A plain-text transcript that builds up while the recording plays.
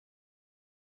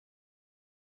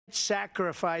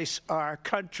sacrifice our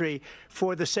country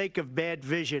for the sake of bad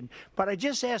vision. But I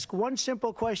just ask one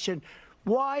simple question.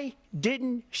 Why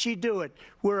didn't she do it?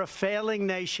 We're a failing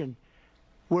nation.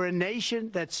 We're a nation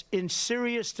that's in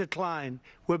serious decline.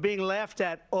 We're being laughed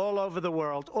at all over the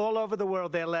world. All over the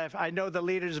world, they're laughed. I know the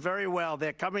leaders very well.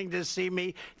 They're coming to see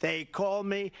me. They call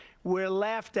me. We're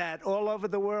laughed at all over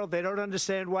the world. They don't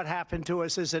understand what happened to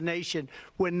us as a nation.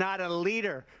 We're not a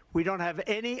leader. We don't have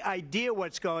any idea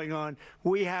what's going on.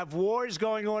 We have wars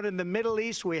going on in the Middle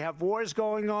East. We have wars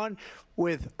going on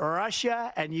with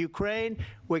Russia and Ukraine.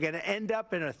 We're going to end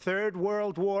up in a third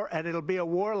world war, and it'll be a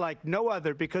war like no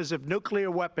other because of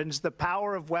nuclear weapons, the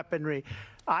power of weaponry.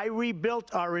 I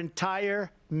rebuilt our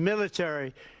entire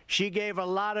military. She gave a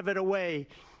lot of it away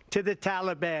to the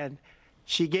Taliban.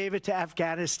 She gave it to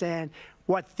Afghanistan.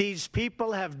 What these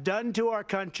people have done to our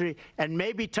country, and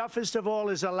maybe toughest of all,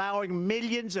 is allowing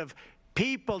millions of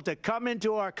people to come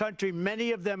into our country.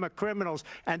 Many of them are criminals,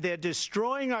 and they're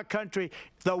destroying our country.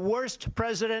 The worst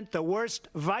president, the worst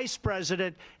vice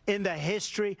president in the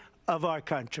history of our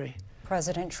country.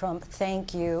 President Trump,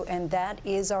 thank you. And that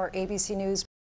is our ABC News